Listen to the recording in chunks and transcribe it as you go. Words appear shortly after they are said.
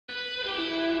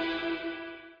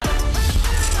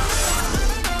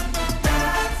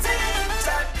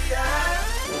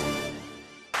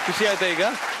ಖುಷಿ ಆಯ್ತಾ ಈಗ?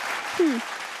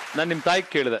 ನಾನ್ ನಿಮ್ ತಾಯಿ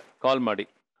ಕೇಳಿದೆ ಕಾಲ್ ಮಾಡಿ,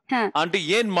 ಆಂಟಿ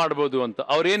ಏನ್ ಮಾಡ್ಬೋದು ಅಂತ.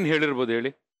 ಅವ್ರ ಏನ್ ಹೇಳಿರ್ಬೋದು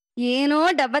ಹೇಳಿ? ಏನೋ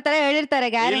ಡಬ್ಬ ತರ ಹೇಳಿರ್ತಾರೆ.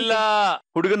 ಇಲ್ಲ,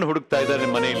 ಹುಡುಗನ ಹುಡುಕ್ತಾ ಇದಾರೆ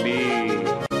ಮನೆಯಲ್ಲಿ.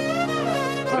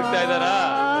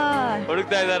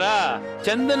 ಹುಡುಕ್ತಾ ಇದಾರಾ?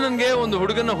 ಚಂದನನ್ಗೆ ಒಂದು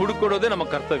ಹುಡುಗನ ಹುಡುಕೊಡೋದೇ ನಮ್ಮ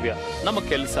ಕರ್ತವ್ಯ, ನಮ್ಮ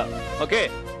ಕೆಲಸ. ಓಕೆ,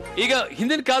 ಈಗ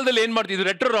ಹಿಂದಿನ ಕಾಲದಲ್ಲಿ ಏನ್ ಮಾಡ್ತಿದ್ರು,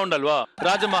 ರೆಟ್ರೋ ರೌಂಡ್ ಅಲ್ವಾ,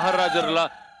 ರಾಜ ಮಹಾರಾಜರೆಲ್ಲ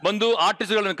ಬಂದು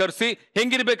ಆರ್ಟಿಸ್ಟ್ ಗಳನ್ನ ಕರ್ಸಿ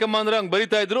ಹೆಂಗಿರ್ಬೇಕಮ್ಮ ಅಂದ್ರೆ ಹಂಗ್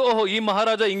ಬರಿತಾ ಇದ್ರು. ಓಹೋ, ಈ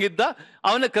ಮಹಾರಾಜ ಹಿಂಗಿದ್ದ,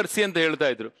 ಅವನ್ನ ಕರ್ಸಿ ಅಂತ ಹೇಳ್ತಾ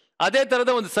ಇದ್ರು. ಅದೇ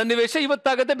ತರದ ಒಂದು ಸನ್ನಿವೇಶ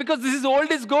ಇವತ್ತಾಗತ್ತೆ. Because this is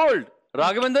old is gold.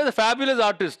 Raghavendra fabulous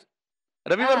artist.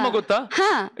 Ravi Varma ಗೊತ್ತಾ?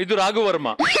 ಇದು ರಾಘು ವರ್ಮ.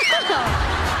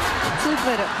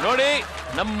 ನೋಡಿ,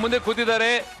 ನಮ್ಮ ಮುಂದೆ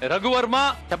ಕೂತಿದ್ದಾರೆ ರಘು ವರ್ಮ,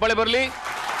 ಚಪ್ಪಾಳೆ ಬರ್ಲಿ,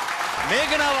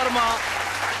 ಮೇಘನಾ ವರ್ಮ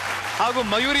ಹಾಗೂ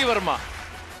ಮಯೂರಿ ವರ್ಮ.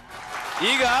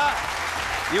 ಈಗ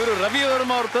ಇವರು ರವಿ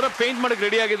ವರ್ಮ ಅವ್ರ ತರ ಪೇಂಟ್ ಮಾಡಕ್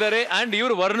ರೆಡಿ ಆಗಿದ್ದಾರೆ ಅಂಡ್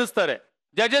ಇವರು ವರ್ಣಿಸ್ತಾರೆ.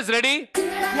 Judges ready?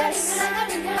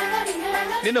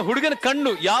 ನಿನ್ನ ಹುಡುಗನ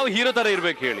ಕಣ್ಣು ಯಾವ ಹೀರೋ ತರ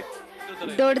ಇರ್ಬೇಕು ಹೇಳಿ?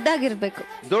 ದೊಡ್ಡದಾಗಿರ್ಬೇಕು.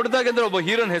 ದೊಡ್ಡದಾಗಂದ್ರೆ ಒಬ್ಬ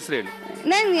ಹೀರೋನ್ ಹೆಸರು ಹೇಳಿ.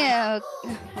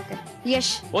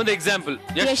 ಯಶ್. ಒಂದು ಎಕ್ಸಾಂಪಲ್.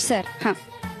 ಯಶ್ ಸರ್.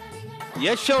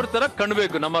 ಯಶ್ ಅವ್ರ ತರ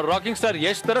ಕಣ್ಬೇಕು, ನಮ್ಮ ರಾಕಿಂಗ್ ಸ್ಟಾರ್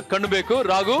ಯಶ್ ತರ ಕಣ್ಬೇಕು.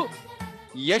 ರಾಘು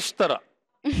ಯಶ್ ತರ.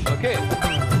 ಓಕೆ,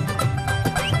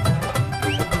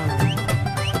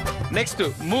 ನೆಕ್ಸ್ಟ್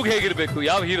ಮೂಗ್ ಹೇಗಿರ್ಬೇಕು?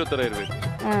 ಯಾವ ಹೀರೋ ತರ ಇರ್ಬೇಕು?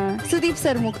 ಸುದೀಪ್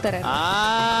ಸರ್ ಮೂಗ್ ತರ.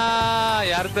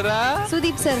 ಯಾರ ತರ?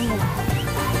 ಸುದೀಪ್ ಸರ್ ಮೂಗ್.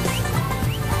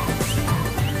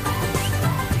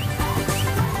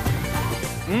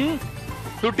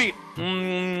 ತುಟಿ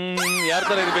ಯಾರ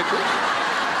ತರ ಇರ್ಬೇಕು?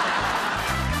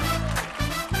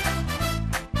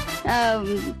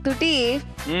 ತುಟಿ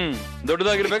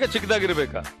ದೊಡ್ಡದಾಗಿರ್ಬೇಕಾ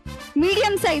ಚಿಕ್ಕದಾಗಿರ್ಬೇಕಾ?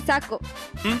 ಮೀಡಿಯಂ ಸೈಜ್ ಸಾಕು.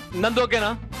 ನಂದು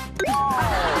ಓಕೆನಾ?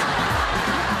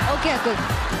 Okay okay.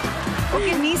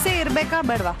 ಮೀಸೆ ಇರ್ಬೇಕಾ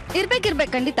ಬೇಡವಾ?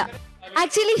 ಇರ್ಬೇಕು ಖಂಡಿತ.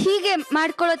 ಆಕ್ಚುಲಿ ಹೀಗೆ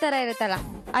ಮಾಡ್ಕೊಳ್ಳೋ ತರ ಇರುತ್ತಲ್ಲ,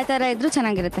 ಆ ತರ ಇದ್ರು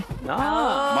ಚೆನ್ನಾಗಿರುತ್ತೆ.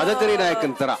 ಮದಕರಿ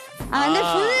ನಾಯಕನ್ ತರ ಅಂದ್ರೆ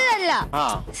ಫುಲ್ ಅಲ್ಲ,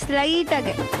 ಸ್ಲೈಟ್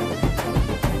ಆಗಿ.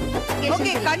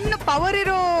 ಓಕೆ, ಕಣ್ಣು ಪವರ್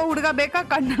ಇರೋ ಹುಡುಗ ಬೇಕಾ,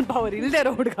 ಕಣ್ಣಲ್ಲಿ ಪವರ್ ಇಲ್ದೇ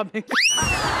ಇರೋ ಹುಡುಗ ಬೇಕಾ?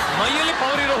 ಮೈಯಲ್ಲಿ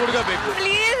ಪವರ್ ಇರೋ ಹುಡುಗ ಬೇಕು.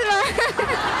 ಪ್ಲೀಸ್.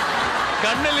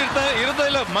 ಕಣ್ಣಲ್ಲಿ ಇರ್ತಾ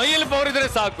ಇಲ್ಲ, ಮೈಯಲ್ಲಿ ಪವರ್ ಇದ್ರೆ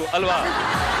ಸಾಕು ಅಲ್ವಾ?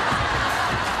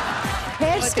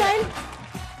 ಹೇರ್ ಸ್ಟೈಲ್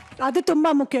ಅದು ತುಂಬಾ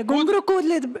ಮುಖ್ಯ. ಗುಂಗುರು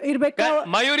ಕೂದಲು ಇರ್ಬೇಕಾ?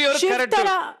 ಮಯೂರಿ ಅವರು ಕರೆಕ್ಟ್.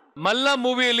 ಮಲ್ಲ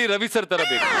ಮೂವಿಯಲ್ಲಿ ರವಿ ಸರ್ ತರ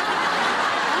ಬೇಕು.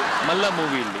 ಮಲ್ಲ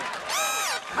ಮೂವಿಯಲ್ಲಿ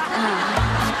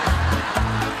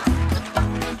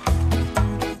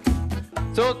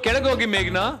ಸೊ ಕೆಳಗೆ ಹೋಗಿ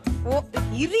ಮೇಘ್ನಾ.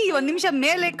 ಇರಿ ಒಂದ್ ನಿಮಿಷ,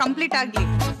 ಮೇಲೆ ಕಂಪ್ಲೀಟ್ ಆಗ್ಲಿ.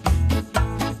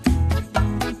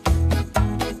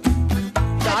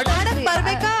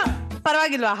 ಬರ್ಬೇಕಾ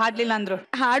ಪರವಾಗಿಲ್ವಾ? ಹಾಡ್ಲಿಲ್ಲ ಅಂದ್ರು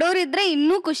ಹಾಡೋರಿದ್ರೆ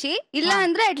ಇನ್ನೂ ಖುಷಿ, ಇಲ್ಲ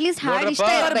ಅಂದ್ರೆ ಅಟ್ ಲೀಸ್ಟ್ ಹಾಡ್ ಇಷ್ಟ.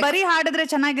 ಬರೀ ಹಾಡಿದ್ರೆ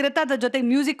ಚೆನ್ನಾಗಿರುತ್ತೆ, ಅದ್ರ ಜೊತೆ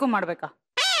ಮ್ಯೂಸಿಕ್ ಮಾಡ್ಬೇಕಾ?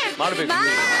 ಮಾಡ್ಬೇಕು.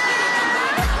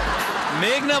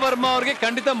 ಮೇಘ್ನಾ ವರ್ಮಾ ಅವ್ರಿಗೆ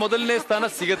ಖಂಡಿತ ಮೊದಲನೇ ಸ್ಥಾನ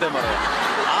ಸಿಗತ್ತೆ ಮರ.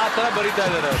 ಆ ತರ ಬರೀತಾ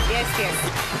ಇದಾರೆ.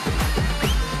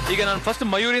 ಈಗ ನಾನು ಫಸ್ಟ್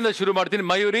ಮಯೂರಿಯಿಂದ ಶುರು ಮಾಡ್ತೀನಿ.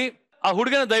 ಮಯೂರಿ, ಆ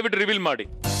ಹುಡುಗನ ದಯವಿಟ್ಟು ರಿವೀಲ್ ಮಾಡಿ.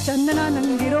 ಚಂದನ,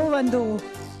 ನಂಗಿರೋ ಒಂದು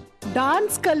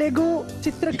ಡಾನ್ಸ್ ಕಲೆಗೂ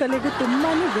ಚಿತ್ರಕಲೆಗೂ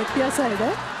ತುಂಬಾನೇ ವ್ಯತ್ಯಾಸ ಇದೆ.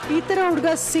 ಈ ತರ ಹುಡುಗ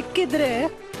ಸಿಕ್ಕಿದ್ರೆ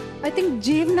ಐ ಥಿಂಕ್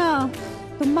ಜೀವನ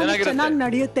ತುಂಬಾ ಚೆನ್ನಾಗಿ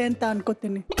ನಡೆಯುತ್ತೆ ಅಂತ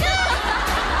ಅನ್ಕೋತೀನಿ.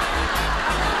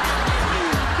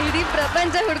 ಇಡೀ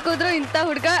ಪ್ರಪಂಚ ಹುಡುಕಿದ್ರು ಇಂತ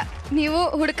ಹುಡುಗ ನೀವು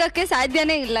ಹುಡುಕಕ್ಕೆ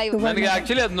ಸಾಧ್ಯನೇ ಇಲ್ಲ. ನನಗೆ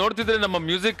ಆಕ್ಚುಲಿ ಅದ್ ನೋಡ್ತಿದ್ರೆ ನಮ್ಮ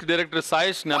ಮ್ಯೂಸಿಕ್ ಡೈರೆಕ್ಟರ್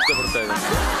ಸಾಯೇಶ್ ಜ್ಞಾಪಕ ಬರ್ತಾ ಇದೆ.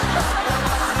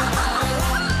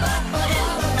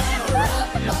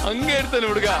 ಹಂಗೆ ಇರ್ತಾನೆ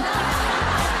ಹುಡುಗ.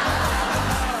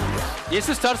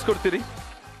 ಎಷ್ಟು ಸ್ಟಾರ್ಸ್ ಕೊಡ್ತೀರಿ?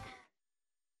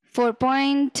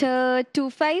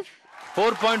 4.25.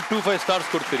 4.25 ಸ್ಟಾರ್ಸ್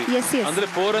ಕೊಡ್ತೀರಿ. ಅಂದ್ರೆ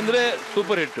 4 ಅಂದ್ರೆ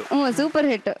ಸೂಪರ್ ಹಿಟ್. Super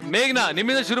hit. ಮೇಘ್ನಾ,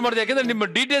 ನಿಮ್ಮಿಂದ ಶುರು ಮಾಡಿದೆ, ಯಾಕಂದ್ರೆ ನಿಮ್ಮ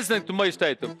ಡೀಟೇಲ್ಸ್ ನನಗೆ ತುಂಬಾ ಇಷ್ಟ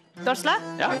ಆಯ್ತು. ತೋರ್ಸ್ಲಾ?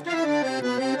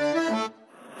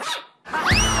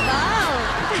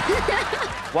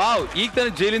 ವಾವ್, ಈಗ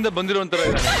ತಾನೇ ಜೈಲಿಂದ ಬಂದಿರುವಂತರ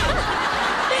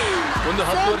ಒಂದು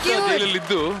 10 ವರ್ಷ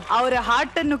ಜೈಲಲ್ಲಿದ್ದು ಅವರ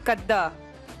ಹಾರ್ಟ್ ಅನ್ನು ಕದ್ದ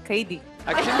ಕೈದಿ.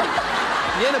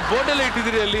 ಏನು ಬೋಟೆಲ್ಲ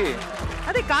ಇಟ್ಟಿದ್ದೀರಿ ಅಲ್ಲಿ?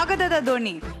 ಅದೇ ಕಾಗದದ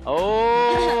ದೋಣಿ. ಓ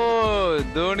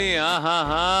ದೋಣಿ.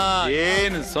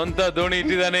 ಏನ್ ಸ್ವಂತ ದೋಣಿ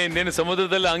ಇಟ್ಟಿದ್ದಾನೆ. ಇನ್ನೇನು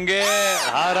ಸಮುದ್ರದಲ್ಲಿ ಹಂಗೆ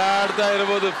ಹಾರಾಡ್ತಾ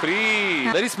ಇರಬಹುದು. ಫ್ರೀ.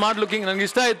 Very smart looking. ನಂಗೆ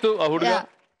ಇಷ್ಟ ಆಯ್ತು ಆ ಹುಡುಗ.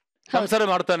 ಸಂಸಾರ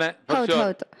ಮಾಡ್ತಾನೆ.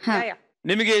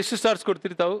 ನಿಮಗೆ ಎಷ್ಟು ಸ್ಟಾರ್ಸ್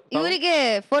ಕೊಡ್ತೀರಿ ತಾವು? ಇವರಿಗೆ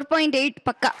 4.8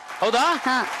 ಪಕ್ಕ. ಹೌದಾ?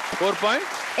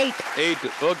 4.8.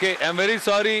 Okay, I am very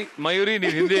sorry Mayuri,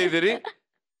 ನೀವು ಹಿಂದೆ ಇದ್ದೀರಿ.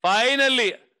 ಫೈನಲಿ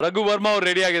ರಘು ವರ್ಮಾ ಅವ್ರು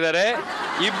ರೆಡಿ ಆಗಿದ್ದಾರೆ.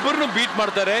 ಇಬ್ಬರನ್ನು ಬೀಟ್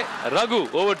ಮಾಡ್ತಾರೆ. Raghu,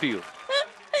 over to you.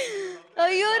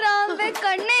 ಅಯ್ಯೋ ರಾಂಬೆ,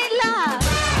 ಕಣ್ಣೇ ಇಲ್ಲ.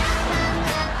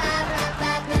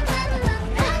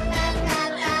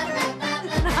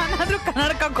 ನಾನಾದ್ರೂ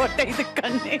ಕನ್ನಡಕ ಕೊಟ್ಟೆ, ಇದು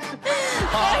ಕಣ್ಣೇ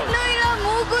ಇಲ್ಲ,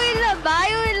 ಮೂಗು ಇಲ್ಲ,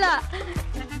 ಬಾಯೂ ಇಲ್ಲ.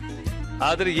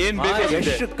 ಆದ್ರೆ ಏನ್ ಬೇಕು?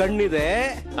 ಎಷ್ಟು ಕಣ್ಣಿದೆ,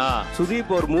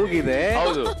 ಸುದೀಪ್ ಅವ್ರ ಮೂಗಿದೆ,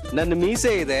 ಹೌದು, ನನ್ನ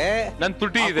ಮೀಸೆ ಇದೆ, ನನ್ನ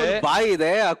ತುಟಿ ಇದೆ, ಬಾಯಿ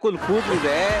ಇದೆ, ಅಕುಲ್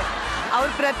ಕೂದಲಿದೆ.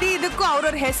 ಅವ್ರ ಪ್ರತಿ ಇದಕ್ಕೂ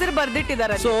ಅವ್ರವ್ರ ಹೆಸರು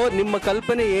ಬರ್ದಿಟ್ಟಿದಾರೆ. ಸೊ ನಿಮ್ಮ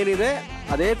ಕಲ್ಪನೆ ಏನಿದೆ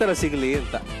ಅದೇ ತರ ಸಿಗ್ಲಿ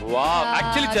ಅಂತ. ವಾವ್,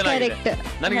 ಆಕ್ಚುಲಿ ಚೆನ್ನಾಗಿದೆ,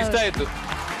 ನನಗೆ ಇಷ್ಟ ಆಯ್ತು.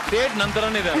 ಸ್ಟೇಟ್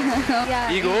ನಂತರನೇ ಇದೆ.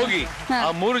 ಈಗ ಹೋಗಿ ಆ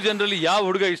 3 ಜನರಲ್ಲಿ ಯಾವ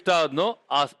ಹುಡುಗ ಇಷ್ಟ ಆದ್ನೋ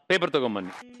ಆ ಪೇಪರ್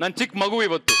ತಗೊಂಬನ್ನಿ. ನನ್ ಚಿಕ್ಕ ಮಗು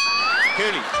ಇವತ್ತು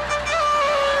ಹೇಳಿ.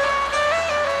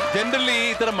 ಜನರಲಿ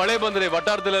ಈ ತರ ಮಳೆ ಬಂದ್ರೆ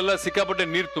ವಟಾರದಲ್ಲೆಲ್ಲ ಸಿಕ್ಕಾಪಟ್ಟೆ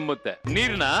ನೀರ್ ತುಂಬುತ್ತೆ.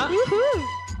 ನೀರ್ನ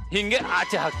ಹಿಂಗೆ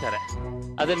ಆಚೆ ಹಾಕ್ತಾರೆ.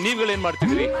 ಅದ್ರ ನೀವುಗಳೇನ್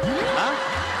ಮಾಡ್ತಿದ್ರಿ?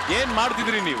 ಏನ್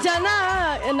ಮಾಡ್ತಿದ್ರಿ ನೀವು? ಜನ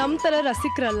ನಮ್ ತರ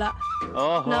ರಸಿಕರಲ್ಲ,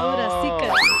 ನಾವು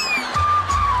ರಸಿಕರು.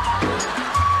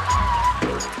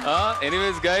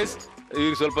 ಎನಿವೇಸ್ ಗೈಸ್,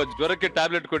 ಈಗ ಸ್ವಲ್ಪ ಜ್ವರಕ್ಕೆ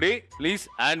ಟ್ಯಾಬ್ಲೆಟ್ ಕೊಡಿ please,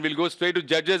 and will go straight to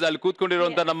judges. ಅಲ್ಲಿ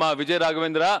ಕೂತ್ಕೊಂಡಿರುವಂತ ನಮ್ಮ ವಿಜಯ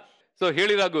ರಾಘವೇಂದ್ರ. ಸೊ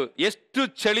ಹೇಳಿ ರಾಘು, ಎಷ್ಟು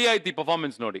ಚಳಿ ಆಯ್ತು ಈ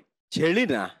ಪರ್ಫಾರ್ಮೆನ್ಸ್ ನೋಡಿ?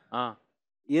 ಚಳಿನಾ?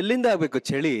 ಎಲ್ಲಿಂದ ಆಗ್ಬೇಕು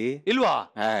ಚಳಿ? ಇಲ್ವಾ?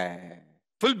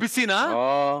 ಫುಲ್ ಬಿಸಿನಾ?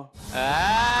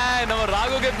 ನಮ್ಮ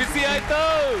ರಾಘುಗೆ ಬಿಸಿ ಆಯ್ತು.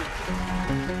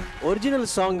 ಒರಿಜಿನಲ್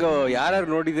ಸಾಂಗ್ ಯಾರು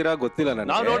ನೋಡಿದೀರಾ ಗೊತ್ತಿಲ್ಲ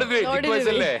ನನಗೆ. ನಾವು ನೋಡಿದ್ವಿ ಚಿಕ್ಕ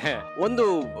ವಯಸ್ಸಲ್ಲೇ. ಒಂದು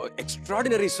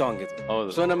ಎಕ್ಸ್ಟ್ರಾರ್ಡಿನರಿ ಸಾಂಗ್ ಇದು.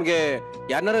 ಸೊ ನಮ್ಗೆ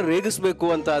ಯಾರನ್ನಾರ ರೇಗಿಸ್ಬೇಕು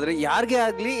ಅಂತ ಆದ್ರೆ ಯಾರಿಗೆ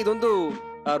ಆಗ್ಲಿ ಇದೊಂದು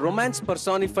ರೊಮ್ಯಾನ್ಸ್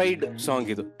ಪರ್ಸಾನಿಫೈಡ್ ಸಾಂಗ್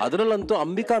ಇದು. ಅದರಲ್ಲಂತೂ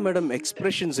ಅಂಬಿಕಾ ಮೇಡಮ್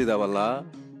ಎಕ್ಸ್ಪ್ರೆಷನ್ಸ್ ಇದಾವಲ್ಲ,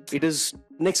 ಇಟ್ ಇಸ್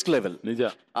ನೆಕ್ಸ್ಟ್ ಲೆವೆಲ್. ನಿಜ.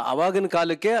 ಅವಾಗಿನ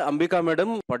ಕಾಲಕ್ಕೆ ಅಂಬಿಕಾ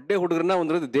ಮೇಡಮ್ ಪಡ್ಡೆ ಹುಡುಗರನ್ನ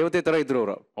ಒಂದು ದೇವತೆ ತರ ಇದ್ರು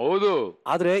ಅವರು. ಹೌದು.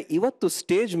 ಆದ್ರೆ ಇವತ್ತು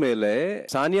ಸ್ಟೇಜ್ ಮೇಲೆ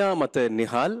ಸಾನಿಯಾ ಮತ್ತೆ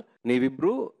ನಿಹಾಲ್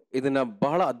ನೀವಿಬ್ರು ಇದನ್ನ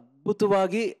ಬಹಳ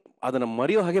ಅದ್ಭುತವಾಗಿ ಅದನ್ನ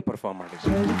ಮರೆಯೋ ಹಾಗೆ ಪರ್ಫಾರ್ಮ್ ಮಾಡಿದ್ರು.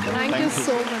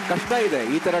 ಕಷ್ಟ ಇದೆ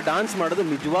ಈ ತರ ಡಾನ್ಸ್ ಮಾಡೋದು,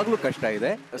 ನಿಜವಾಗ್ಲೂ ಕಷ್ಟ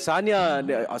ಇದೆ.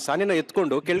 ಸಾನಿಯಾನ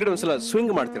ಎತ್ಕೊಂಡು ಕೆಳಗಡೆ ಒಂದ್ಸಲ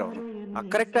ಸ್ವಿಂಗ್ ಮಾಡ್ತಿರ ಅವರು.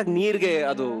 ಕರೆಕ್ಟ್ ಆಗಿ ನೀರ್ಗೆ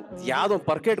ಅದು ಯಾವ್ದೋ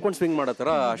ಪರ್ಕೆ ಇಟ್ಕೊಂಡು ಸ್ವಿಂಗ್ ಮಾಡೋ ತರ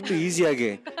ಅಷ್ಟು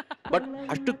ಈಸಿಯಾಗಿ, ಬಟ್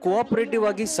ಅಷ್ಟು ಕೋಆಪರೇಟಿವ್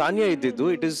ಆಗಿ ಸಾನಿಯಾ ಇದ್ದಿದ್ದು.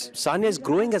 It is Sania is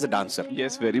growing as a dancer.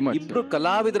 S, very much. ಇಬ್ರು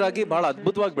ಕಲಾವಿದರಾಗಿ ಬಹಳ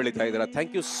ಅದ್ಭುತವಾಗಿ ಬೆಳೀತಾ ಇದ್ದಾರೆ.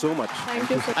 Thank you so much.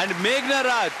 And ಮೇಘ್ನಾ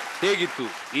Raj, ಹೇಗಿತ್ತು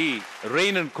ಈ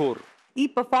ರೈನ್ ಅಂಡ್ ಕೋರ್? ಈ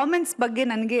ಪರ್ಫಾರ್ಮೆನ್ಸ್ ಬಗ್ಗೆ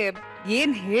ನನಗೆ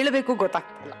ಏನ್ ಹೇಳಬೇಕು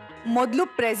ಗೊತ್ತಾಗ್ತಿಲ್ಲ. ಮೊದಲು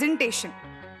ಪ್ರೆಸೆಂಟೇಷನ್,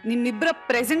 ನಿಮ್ಮಿಬ್ಬರ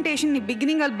ಪ್ರೆಸೆಂಟೇಷನ್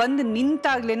ಬಿಗಿನಿಂಗ್ ಅಲ್ಲಿ ಬಂದು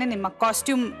ನಿಂತಾಗ್ಲೇನೆ ನಿಮ್ಮ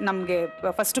ಕಾಸ್ಟ್ಯೂಮ್ ನಮ್ಗೆ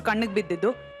ಫಸ್ಟ್ ಕಣ್ಣಿಗೆ ಬಿದ್ದಿದ್ದು.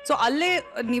 ಸೊ ಅಲ್ಲೇ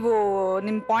ನೀವು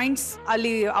ನಿಮ್ಮ ಪಾಯಿಂಟ್ಸ್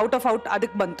ಅಲ್ಲಿ ಔಟ್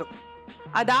ಅದಕ್ಕೆ ಬಂತು.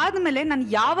 ಅದಾದ್ಮೇಲೆ ನಾನು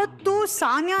ಯಾವತ್ತೂ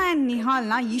ಸಾನಿಯಾ ಅಂಡ್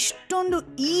ನಿಹಾಲ್ನ ಇಷ್ಟೊಂದು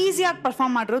ಈಸಿಯಾಗಿ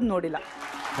ಪರ್ಫಾರ್ಮ್ ಮಾಡಿರೋದು ನೋಡಿಲ್ಲ.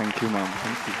 Thank you ma'am,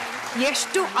 thank you.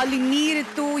 ಎಷ್ಟು ಅಲ್ಲಿ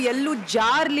ನೀರಿತ್ತು, ಎಲ್ಲೂ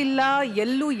ಜಾರ್ಲಿಲ್ಲ,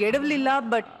 ಎಲ್ಲೂ ಎಡವಲಿಲ್ಲ,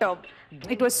 but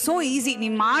it was so easy.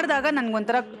 ನೀವು ಮಾಡಿದಾಗ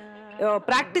ನನ್ಗೊಂಥರ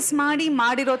ಪ್ರಾಕ್ಟೀಸ್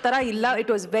ಮಾಡಿರೋ ತರ ಇಲ್ಲ. It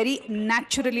was very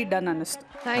naturally done ಅನ್ನಿಸ್ತು.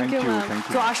 Thank you ma'am.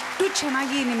 ಸೊ ಅಷ್ಟು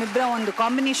ಚೆನ್ನಾಗಿ ನಿಮ್ಮಿಬ್ಬರ ಒಂದು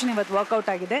ಕಾಂಬಿನೇಷನ್ ಇವತ್ತು ವರ್ಕ್ಔಟ್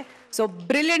ಆಗಿದೆ. So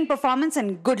brilliant performance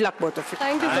and good luck both of you.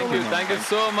 Thank you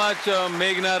so much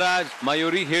ಮೇಘ್ನಾ Raj.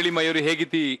 Mayuri ಹೇಳಿ, ಮಯೂರಿ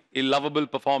ಹೇಗಿತ್ತು ಈ ಲವಬಲ್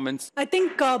ಪರ್ಫಾರ್ಮೆನ್ಸ್? ಐ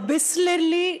ಥಿಂಕ್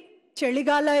ಬಿಸಿಲಿರ್ಲಿ,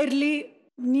 ಚಳಿಗಾಲ ಇರ್ಲಿ,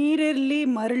 ನೀರಿರ್ಲಿ,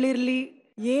 ಮರಳಿರ್ಲಿ,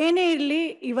 ಏನೇ ಇರ್ಲಿ,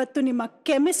 ಇವತ್ತು ನಿಮ್ಮ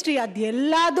ಕೆಮಿಸ್ಟ್ರಿ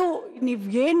ಅದೆಲ್ಲದು ನೀವು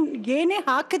ಏನೇ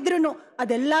ಹಾಕಿದ್ರು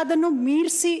ಅದೆಲ್ಲದನ್ನು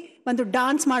ಮೀರಿಸಿ ಒಂದು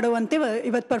ಡಾನ್ಸ್ ಮಾಡುವಂತೆ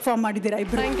ಇವತ್ತು ಪರ್ಫಾರ್ಮ್ ಮಾಡಿದ್ದೀರಾ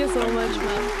ಇಬ್ರು. Thank you so much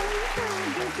ma'am.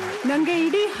 ನನಗೆ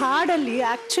ಇಡೀ ಹಾಡಲ್ಲಿ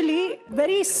ಆ್ಯಕ್ಚುಲಿ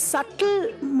ವೆರಿ ಸಟಲ್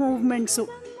ಮೂವ್ಮೆಂಟ್ಸು.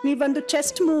 ನೀವೊಂದು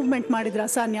ಚೆಸ್ಟ್ ಮೂವ್ಮೆಂಟ್ ಮಾಡಿದ್ರ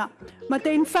ಸಾನ್ಯಾ, ಮತ್ತು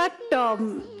ಇನ್ಫ್ಯಾಕ್ಟ್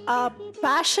ಆ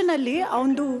ಪ್ಯಾಷನಲ್ಲಿ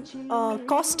ಅವನದು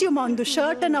ಕಾಸ್ಟ್ಯೂಮ್, ಅವನದು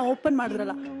ಶರ್ಟನ್ನು ಓಪನ್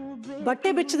ಮಾಡಿದ್ರಲ್ಲ, ಬಟ್ಟೆ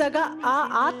ಬಿಚ್ಚಿದಾಗ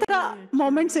ಆ ಥರ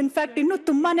ಮೊಮೆಂಟ್ಸ್ ಇನ್ಫ್ಯಾಕ್ಟ್ ಇನ್ನೂ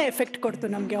ತುಂಬಾ ಎಫೆಕ್ಟ್ ಕೊಡ್ತು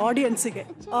ನಮಗೆ ಆಡಿಯನ್ಸಿಗೆ.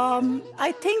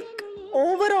 ಐ ಥಿಂಕ್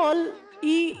ಓವರ್ ಆಲ್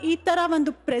ಈ ಥರ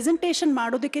ಒಂದು ಪ್ರೆಸೆಂಟೇಷನ್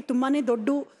ಮಾಡೋದಕ್ಕೆ ತುಂಬಾ ದೊಡ್ಡ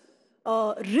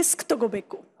ರಿಸ್ಕ್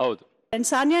ತಗೋಬೇಕು. ಹೌದು. ಅಂಡ್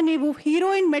ಸಾನ್ಯಾ, ನೀವು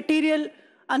ಹೀರೋಯಿನ್ ಮೆಟೀರಿಯಲ್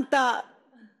ಅಂತ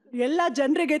ಎಲ್ಲ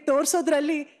ಜನರಿಗೆ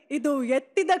ತೋರಿಸೋದ್ರಲ್ಲಿ ಇದು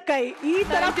ಎತ್ತಿದ ಕೈ. ಈ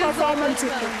ತರ ಪರ್ಫಾರ್ಮೆನ್ಸ್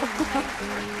ಇತ್ತು.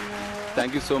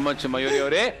 Thank you so much Mayuri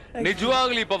ಅವರೇ.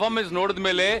 ನಿಜವಾಗ್ಲೂ ಈ ಪರ್ಫಾರ್ಮೆನ್ಸ್ ನೋಡಿದ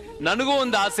ಮೇಲೆ ನನಗೂ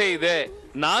ಒಂದು ಆಸೆ ಇದೆ.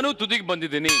 ನಾನು ತುದಿಗೆ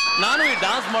ಬಂದಿದ್ದೀನಿ, ನಾನು ಈ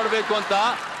ಡಾನ್ಸ್ ಮಾಡಬೇಕು ಅಂತ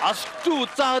ಅಷ್ಟು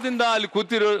ಉತ್ಸಾಹದಿಂದ ಅಲ್ಲಿ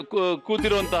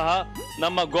ಕೂತಿರುವಂತಹ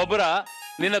ನಮ್ಮ ಗೊಬ್ಬರ,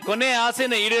 ನಿನ್ನ ಕೊನೆಯ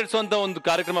ಆಸೆನ ಈಡೇರಿಸುವಂತ ಒಂದು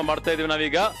ಕಾರ್ಯಕ್ರಮ ಮಾಡ್ತಾ ಇದೀವಿ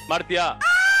ನಾವೀಗ. ಮಾಡ್ತೀಯಾ?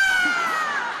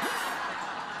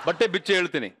 ಬಟ್ಟೆ ಬಿಚ್ಚಿ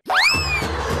ಹೇಳ್ತೀನಿ.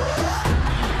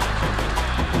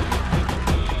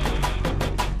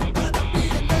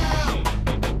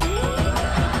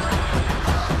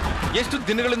 ಎಷ್ಟು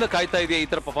ದಿನಗಳಿಂದ ಕಾಯ್ತಾ ಇದೆಯಾ ಈ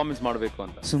ತರ ಪರ್ಫಾರ್ಮೆನ್ಸ್ ಮಾಡಬೇಕು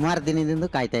ಅಂತ? ಸುಮಾರು ದಿನದಿಂದ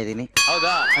ಕಾಯ್ತಾ ಇದ್ದೀನಿ.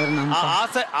 ಹೌದಾ?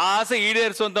 ಆಸೆ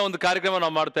ಈಡೇರಿಸುವಂತ ಒಂದು ಕಾರ್ಯಕ್ರಮ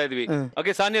ನಾವು ಮಾಡ್ತಾ ಇದ್ವಿ.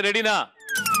 ಓಕೆ ಸಾನ್ಯಾ, ರೆಡಿನಾ?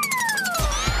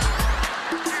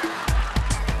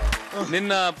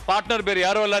 ನಿನ್ನ ಪಾರ್ಟ್ನರ್ ಬೇರೆ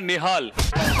ಯಾರು ಅಲ್ಲ, ನಿಹಾಲ್.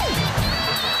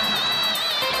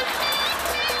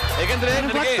 ಯಾಕಂದ್ರೆ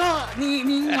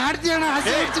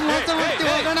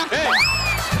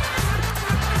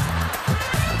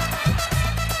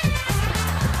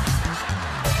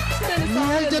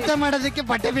ಜೊತೆ ಮಾಡೋದಕ್ಕೆ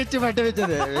ಬಟ್ಟೆ ಬಿಚ್ಚು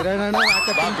ಬಿಚ್ಚದೆ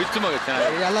ಬಿಚ್ಚು ಮಗ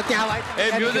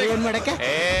ಏನ್ ಮಾಡಕ್ಕೆ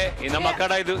ನಮ್ಮ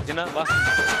ಕಡ ಇದು ಚಿನ್ನ ಬಾ.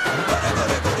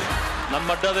 ನಮ್ಮ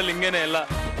ಅಡ್ಡದಲ್ಲಿ ಹಿಂಗೇನೆ ಎಲ್ಲ.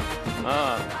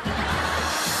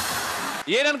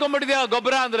 ಏನ್ ಅನ್ಕೊಂಡ್ಬಿಟ್ಟಿದ್ಯಾ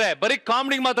ಗೊಬ್ಬರ ಅಂದ್ರೆ? ಬರೀ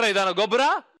ಕಾಮಿಡಿಗೆ ಮಾತ್ರ ಇದಾನ ಗೊಬ್ಬರ?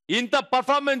 ಇಂಥ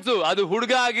ಪರ್ಫಾರ್ಮೆನ್ಸ್ ಅದು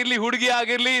ಹುಡುಗ ಆಗಿರ್ಲಿ, ಹುಡುಗಿ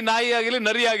ಆಗಿರ್ಲಿ, ನಾಯಿ ಆಗಿರ್ಲಿ,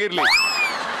 ನರಿ ಆಗಿರ್ಲಿ,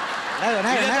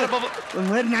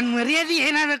 ನನ್ ಮರ್ಯಾದೆ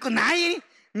ಏನಾಗಬೇಕು?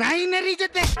 ನಾಯಿ ನರಿ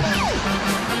ಜೊತೆ.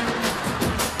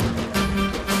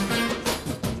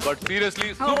 But seriously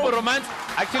super romance.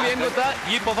 Actually ಏನ್ ಗೊತ್ತಾ,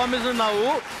 ಈ ಪರ್ಫಾರ್ಮೆನ್ಸ್ ನಾವು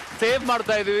ಸೇವ್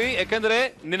ಮಾಡ್ತಾ ಇದೀವಿ, ಯಾಕಂದ್ರೆ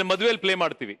ನಿನ್ನ ಮದುವೆಯಲ್ಲಿ ಪ್ಲೇ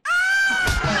ಮಾಡ್ತೀವಿ.